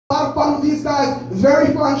A lot of fun with these guys. It's a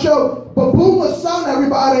very fun show. Baboom Show,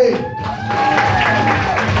 everybody.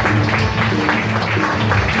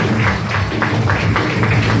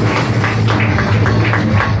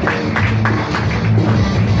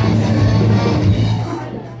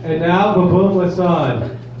 And now Baboom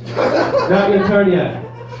Show. Not your turn yet.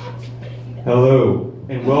 Hello,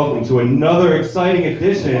 and welcome to another exciting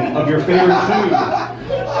edition of your favorite show,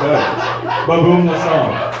 Baboom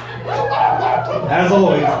Show. As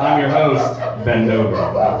always, I'm your host, Ben Dover.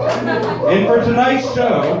 And for tonight's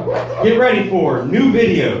show, get ready for new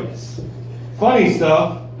videos, funny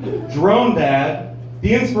stuff, Drone Dad,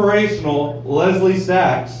 the inspirational Leslie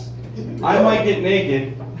Sachs, I Might Get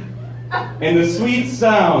Naked, and the sweet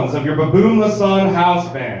sounds of your Baboom Show house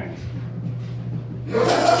band.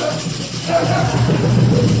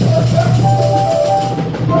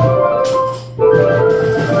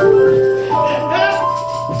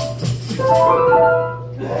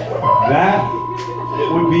 That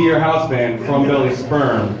would be your house band, Crumb Belly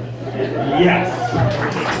Sperm. Yes.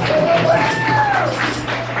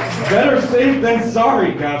 Better safe than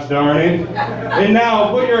sorry, gosh darn it. And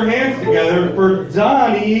now put your hands together for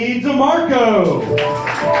Donnie DeMarco.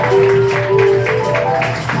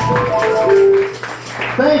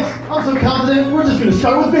 Thanks. I'm so confident. We're just going to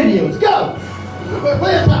start with videos. Go!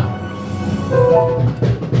 Play us out.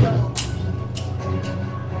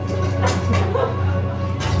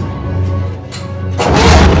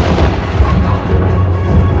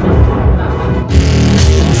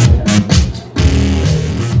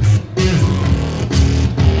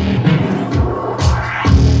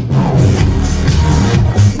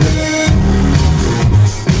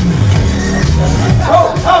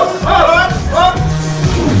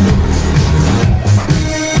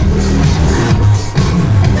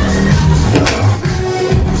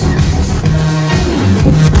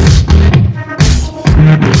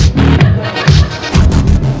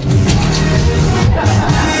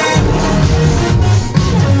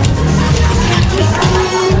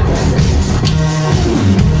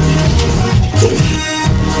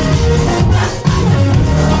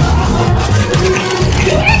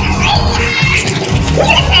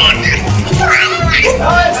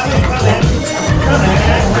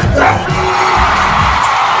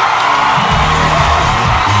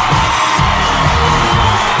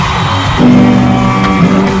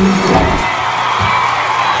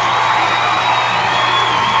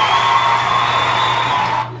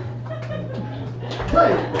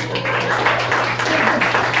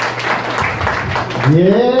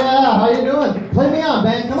 Yeah, how you doing? Play me on,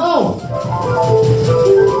 man. Come on.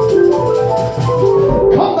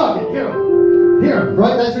 Come Nugget, here. Here,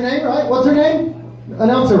 right? That's your name, right? What's her name?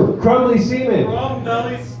 Announcer. Crumbly Semen. Crumb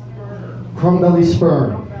Belly Sperm. Crumb Belly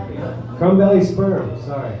Sperm. Crumb Belly Sperm,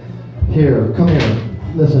 sorry. Here, come here.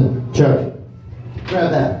 Listen, Chuck.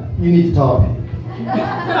 Grab that. You need to talk.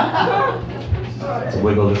 Let's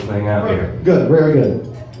wiggle this thing out here. Good, very good.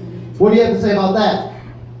 What do you have to say about that?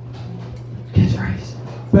 Catchphrase.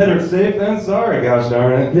 Better safe than sorry, gosh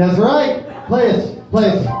darn it. That's right. Play it. Play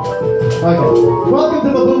it. Okay. Welcome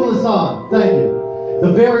to Baboom Show. Thank you.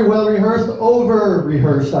 The very well-rehearsed,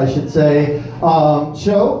 over-rehearsed, I should say,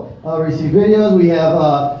 show. We see videos. We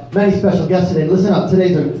have many special guests today. Listen up.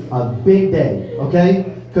 Today's a big day, okay?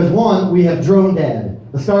 Because one, we have Drone Dad.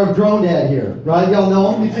 The star of Drone Dad here, right? Y'all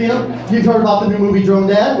know him? You've seen him? You've heard about the new movie Drone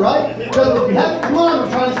Dad, right? Because if you haven't, come on, we're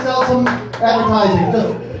trying to sell some advertising. Just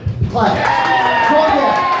clap. Drone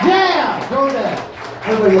Dad. Yeah! Drone Dad.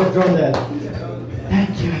 Everybody loves Drone Dad.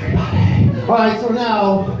 Thank you, everybody. All right, so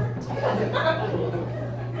now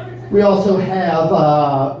we also have,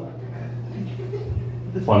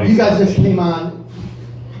 Funny you guys just came on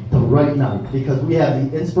the right night because we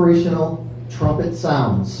have the inspirational trumpet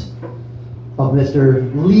sounds of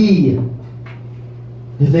Mr. Lee.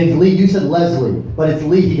 His name's Lee. You said Leslie, but it's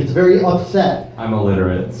Lee. He gets very upset. I'm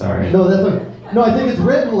illiterate, sorry. No, that's okay. No, I think it's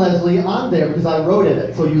written Leslie on there because I wrote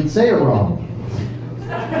it, so you'd say it wrong.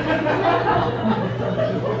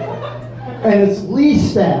 And it's Lee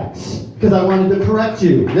Stacks because I wanted to correct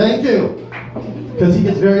you. Thank you. Because he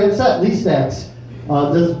gets very upset. Lee Stacks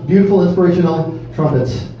does beautiful inspirational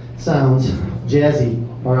trumpets, sounds, jazzy.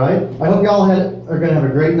 All right. I hope y'all are going to have a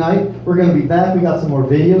great night. We're going to be back. We got some more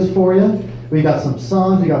videos for you. We got some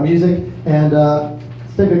songs. We got music. And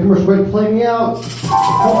let's take a commercial break. Play me out.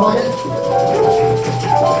 Come on, it.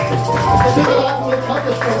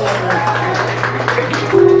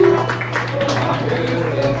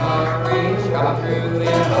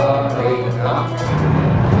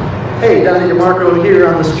 Hey, Donnie DeMarco here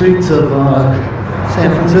on the streets of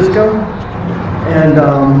San Francisco. And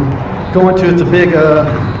going to, it's a big,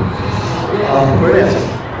 where it is?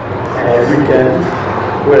 weekend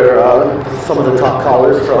where some of the top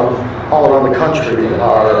callers from all around the country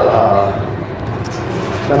are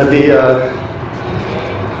going to be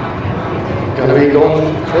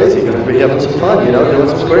going crazy, going to be having some fun, you know, doing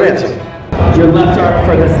some square dancing. Your left arm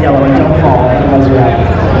furthest yellow and don't fall. Otherwise you're out.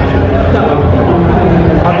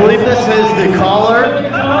 I believe this is the caller,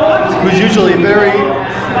 who's usually very...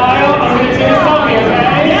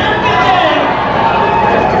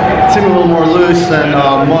 seem a little more loose than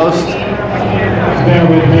most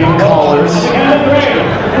callers.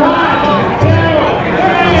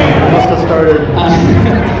 Must have started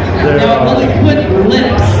their... Now let's put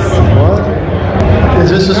lips. What? Is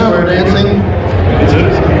this a square dancing? Is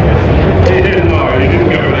it? No, you didn't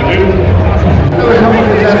get what I do. There were a couple of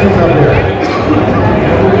contestants up here.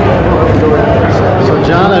 So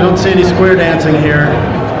John, I don't see any square dancing here.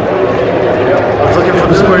 I was looking for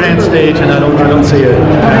the square dance stage and I don't see it.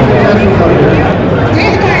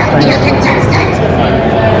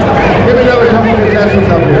 Give me another couple of contestants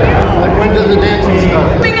up here. Like, when does the dancing start?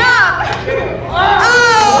 Coming up!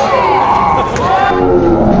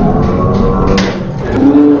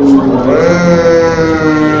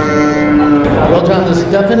 Well, John, this is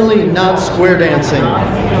definitely not square dancing.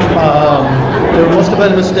 There must have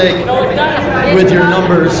been a mistake with your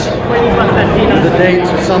numbers, the dates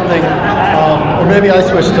or something, or maybe I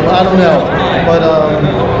switched them. I don't know, but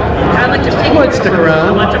I might stick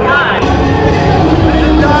around.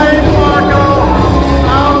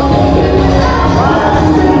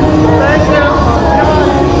 Thank you.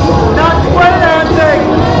 Not square dancing,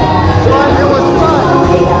 but it was fun.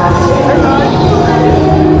 Hey guys.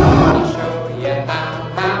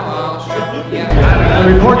 The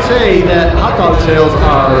reports say that hot dog sales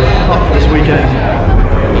are up this weekend.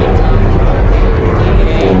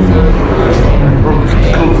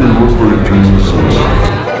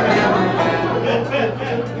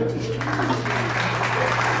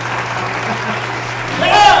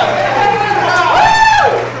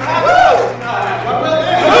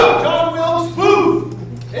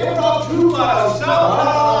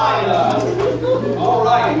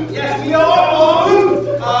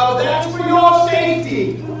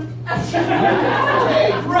 Okay,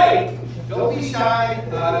 great. Don't be shy.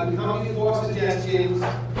 Come before suggestions.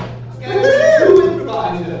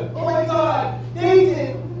 Improviser. Oh my God,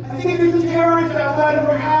 Nathan! I think there's a terrorist outside of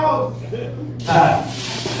our house.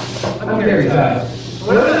 I'm very tired.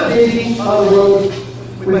 When I was dating on the road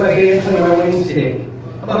with my dance and my wings stick,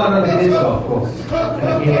 I'm not on the disco, of course. I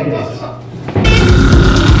can't dance.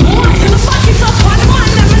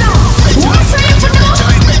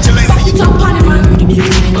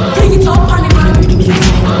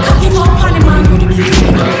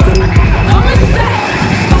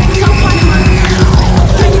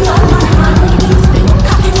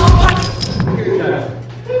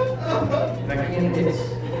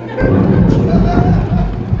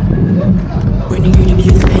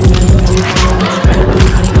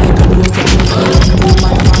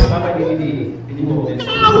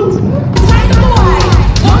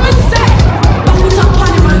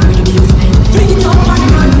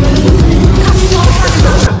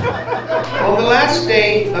 On the last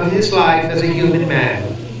day of his life as a human man,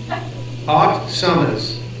 Art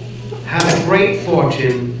Summers had the great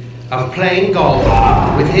fortune of playing golf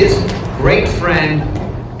with his great friend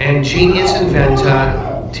and genius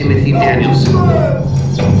inventor, Timothy Danielson.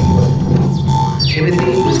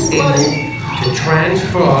 Timothy was able to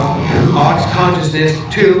transfer Art's consciousness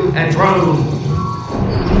to a drone.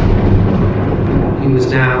 He was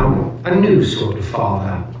now a new sort of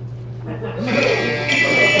father.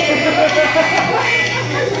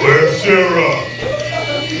 Where's Sarah?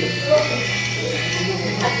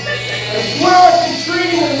 Where are you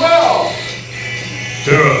treating him well?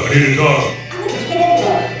 Sarah, I need to talk.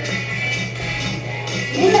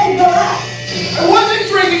 I wasn't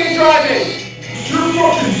drinking and driving! You're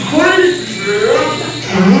fucking crazy, man!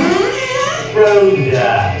 Road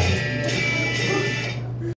guy.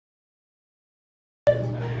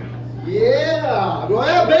 Yeah! Go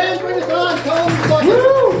ahead, band, bring us on, come on. Woo!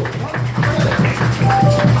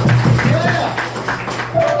 Yeah!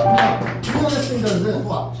 You know this thing does this,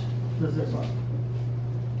 watch. Does this, watch.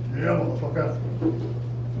 Yeah, motherfucker.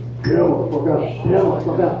 Yeah, motherfucker. Yeah,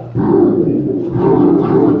 motherfucker.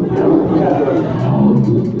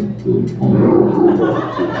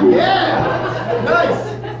 Yeah! Nice!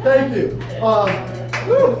 Thank you. Alright,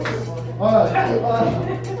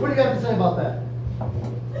 what do you got to say about that?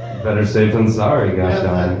 Better safe than sorry, gosh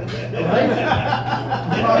darn.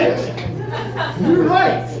 Right? You're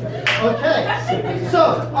right. Okay. So,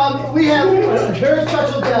 we have a very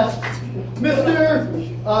special guest,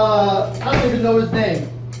 Mr. I don't even know his name.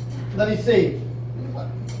 Let me see.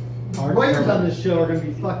 Writers on this show are going to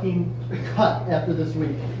be fucking cut after this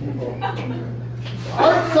week, people.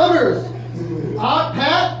 Art Summers.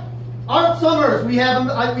 Pat? Art Summers. We have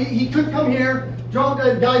him. He couldn't come here.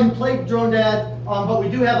 The guy who played Drone Dad, but we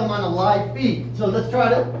do have him on a live feed. So let's try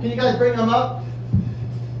to. Can you guys bring him up?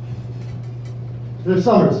 Mr.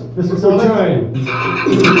 Summers. Mr. Summers.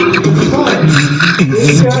 Mr. Summers.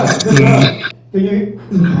 Yeah, can you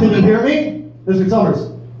hear me? Mr. Summers.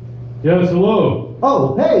 Yes, hello.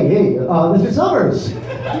 Oh, hey, Mr. Summers.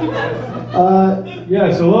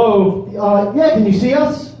 Yes, hello. Yeah, can you see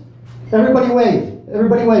us? Everybody wave.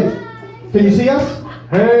 Everybody wave. Can you see us?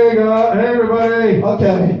 Hey, hey, everybody.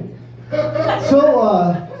 Okay. So,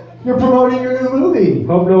 you're promoting your new movie.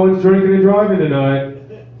 Hope no one's drinking and driving tonight.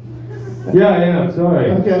 Yeah, I am.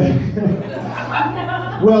 Sorry. Okay.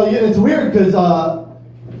 Well, it's weird because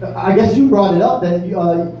I guess you brought it up that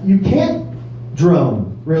you can't drone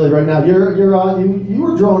really right now. You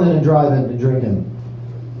were droning and driving and drinking.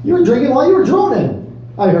 You were drinking while you were droning,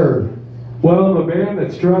 I heard. Well, I'm a man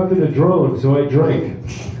that's trapped in a drone, so I drink.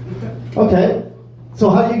 Okay. So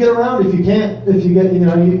how do you get around if you can't? If you get, you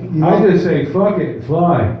I just say fuck it and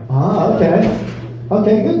fly. Ah, okay.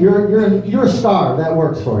 Okay, good. You're a star. That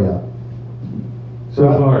works for you. So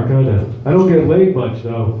far, kinda. I don't get laid much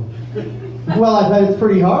though. Well, I bet it's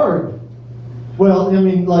pretty hard. Well, I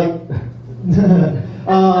mean, like,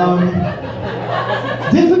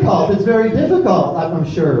 difficult. It's very difficult. I'm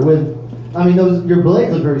sure. Your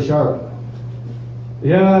blades are very sharp.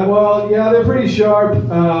 Yeah, well, yeah, they're pretty sharp.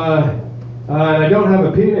 And I don't have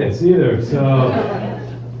a penis either, so.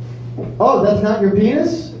 Oh, that's not your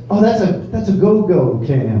penis? Oh, that's a go-go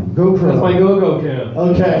cam. GoPro. That's my go-go cam.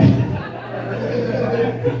 Okay.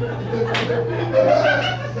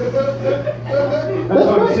 That's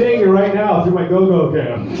what I'm seeing you right now through my go-go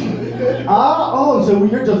cam. So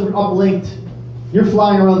you're just uplinked. You're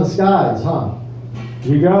flying around the skies, huh?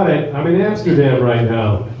 You got it. I'm in Amsterdam right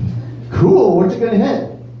now. Cool. What you gonna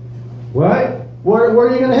hit? What? Where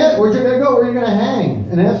are you gonna hit? Where'd you gonna go? Where are you gonna hang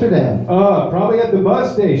in Amsterdam? Probably at the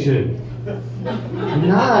bus station.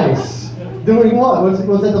 Nice. Doing what? What's at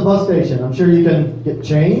the bus station? I'm sure you can get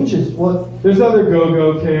change. Is what? There's other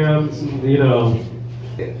go-go cams.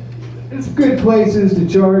 It's good places to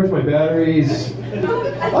charge my batteries.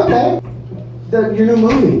 Okay. Your new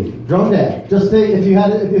movie, Drone Dad. Just if you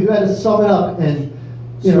had to sum it up and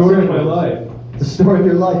Story of my life. The story of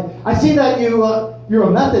your life. I see that you're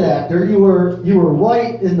a method actor. You were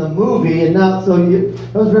white in the movie, and now that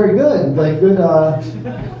was very good. Like good.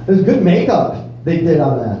 It was good makeup they did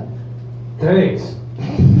on that. Thanks.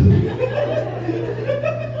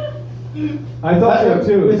 I thought so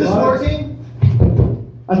too. Is this working?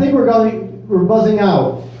 I think we're buzzing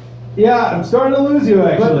out. Yeah, I'm starting to lose you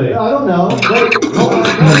actually. But, I don't know. Wait, hold on.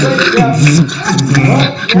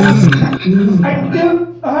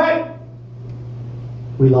 Yeah.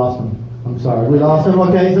 We lost him. I'm sorry. We lost him.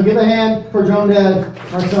 Okay, so give a hand for Drone Dad,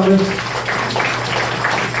 Mark Summers.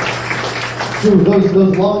 Dude,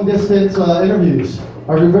 those long distance interviews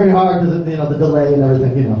are very hard because the delay and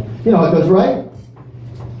everything. You know how it goes, right?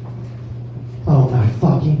 Oh my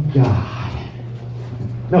fucking god!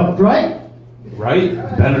 No, right? Right?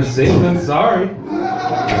 Better safe than sorry.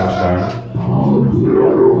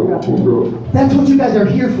 That's what you guys are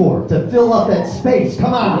here for, to fill up that space.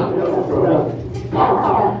 Come on.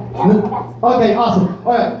 Okay, awesome.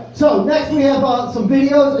 All right, so next we have some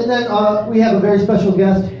videos, and then we have a very special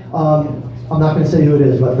guest. I'm not going to say who it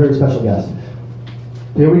is, but a very special guest.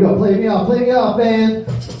 Here we go. Play me off, man.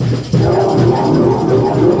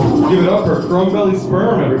 Give it up for Chrome Belly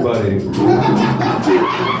Sperm, everybody.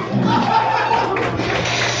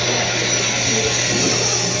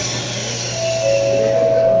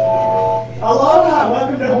 Aloha,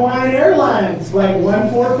 welcome to Hawaiian Airlines. Flight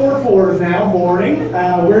 1444 is now boarding.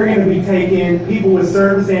 We're going to be taking people with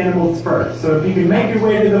service animals first. So if you can make your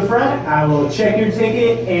way to the front, I will check your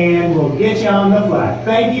ticket and we'll get you on the flight.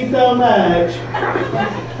 Thank you so much.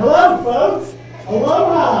 Hello, folks.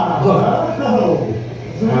 Aloha. Hello.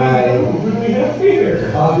 Hi. What do we have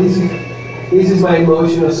here? This is my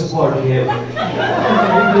emotional support here. Do you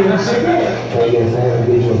have a ticket? Yes, I have a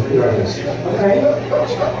visual therapist. Okay.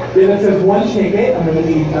 Then it says one ticket. I'm gonna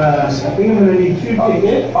need. I think I'm gonna need 2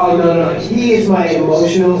 tickets. Oh no, he is my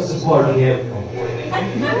emotional support here. Do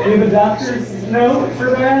you have a doctor's note for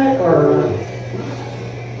that, or?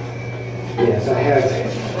 Yes, I have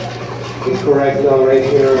the correct note right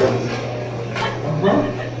here.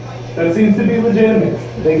 That seems to be legitimate.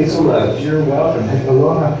 Thank you so much. You're welcome.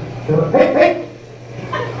 Aloha. Hey!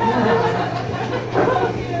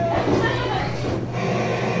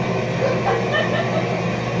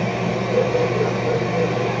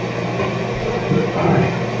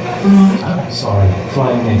 Sorry,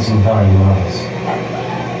 flying makes some very noise.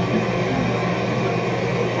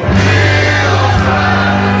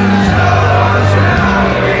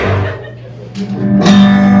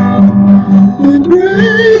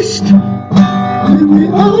 Embraced in the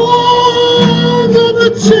arms of the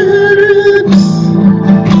cherubs.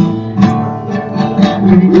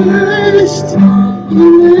 Embraced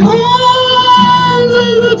in the arms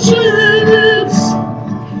of the cherubs.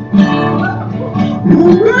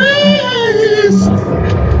 Embraced.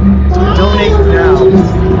 Donate now.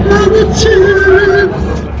 Of the cherubs.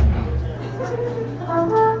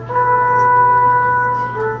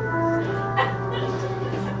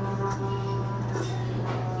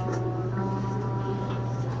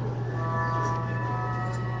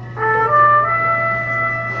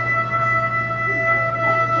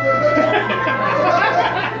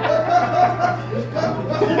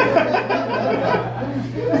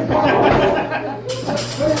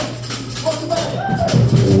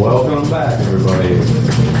 Welcome back, everybody.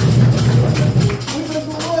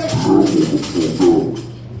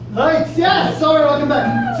 Lights, yes! Sorry, welcome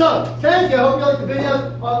back. So, thank you. I hope you liked the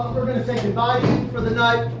video. We're going to say goodbye to you for the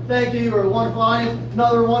night. Thank you. You're a wonderful audience.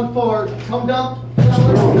 Another one for Come Dump. I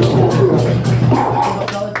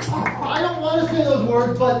don't want to say those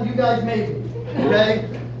words, but you guys made me. Okay?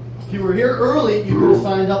 If you were here early, you could have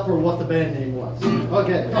signed up for what the band name was.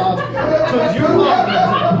 Okay. Because you're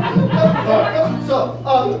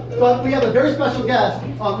but we have a very special guest.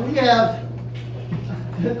 We have,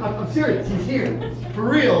 I'm serious, he's here. For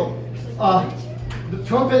real. The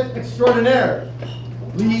trumpet extraordinaire,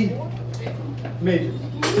 Lee Majors.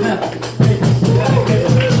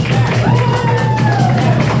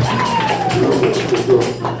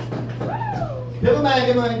 Give him a man,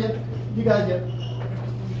 you guys get.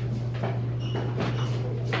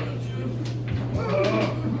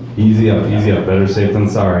 Easy up, easy up. Better safe than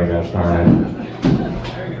sorry, gosh darn it.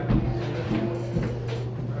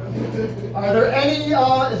 Are there any,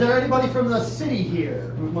 is there anybody from the city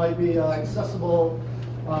here who might be accessible?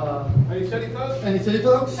 Any city folks? Any city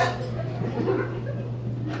folks?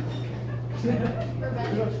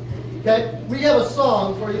 Okay, we have a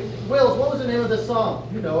song for you. Wills, what was the name of this song?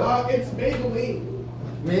 You know it. It's Maybelline.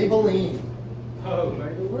 Maybelline. Oh,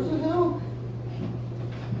 Maybelline. Where's it now?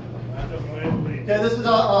 Okay, this is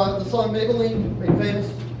the song Maybelline, made famous.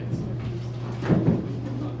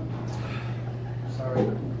 Sorry.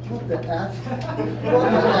 What the F?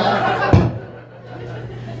 What the F?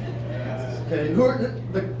 Okay, who are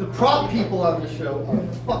the prop people on the show are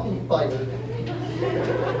fucking fighters.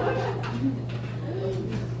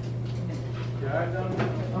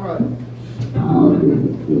 All right.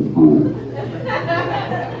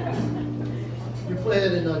 You play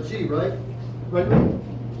it in G, right? Right?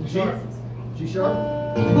 G sharp. G sharp.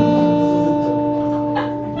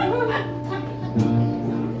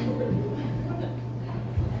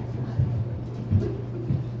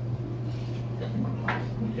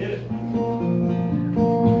 Hit it.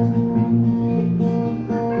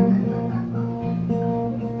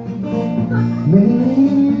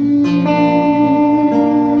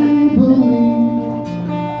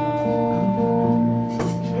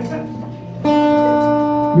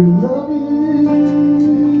 Your love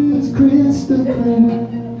is crystal clear.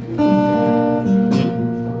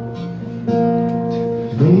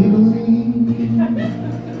 Maybelline,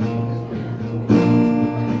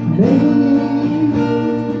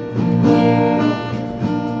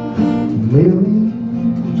 Maybelline,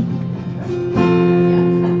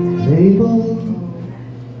 Maybelline.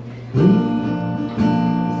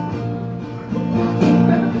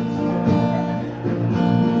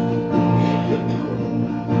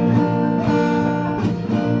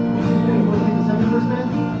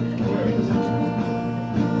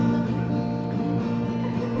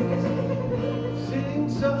 Sing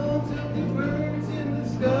songs of the birds in the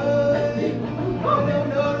sky. I don't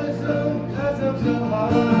notice them 'cause I'm so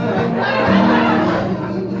high.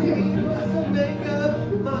 Make up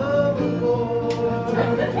mama boy.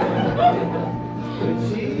 But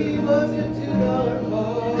she was a $2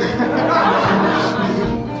 boy.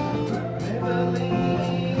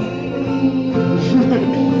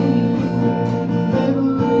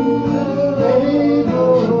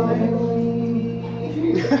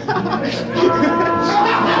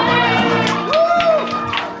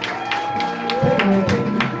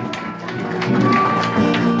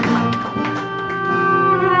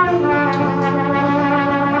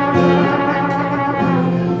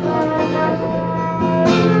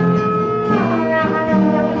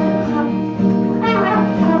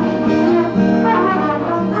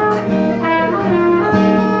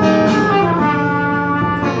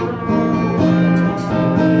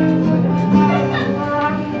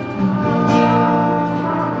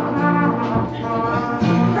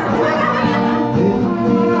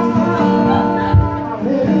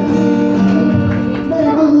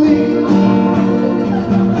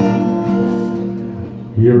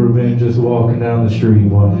 You ever been just walking down the street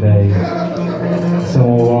one day?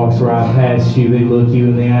 Someone walks right past you, they look you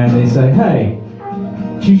in the eye and they say, "Hey,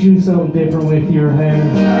 did you do something different with your hair?"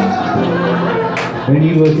 And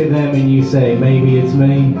you look at them and you say, "Maybe it's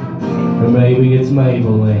me, or maybe it's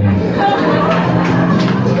Maybelline."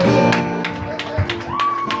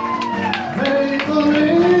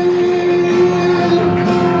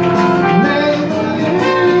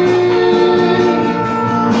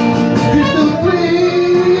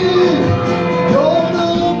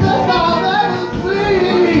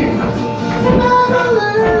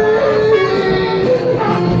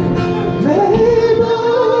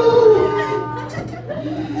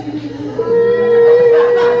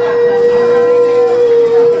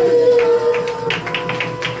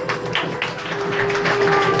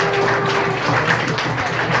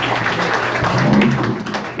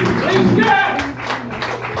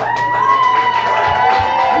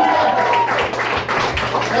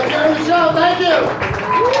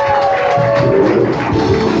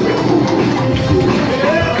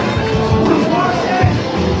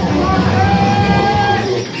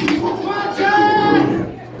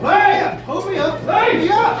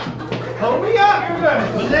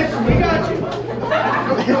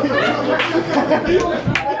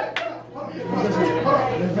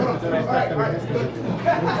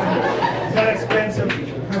 Is that expensive?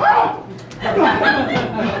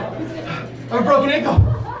 I'm a broken ankle.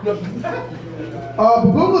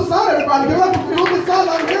 Baboom Show, everybody. Give it up for Baboom Show.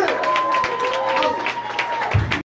 Let me hear it.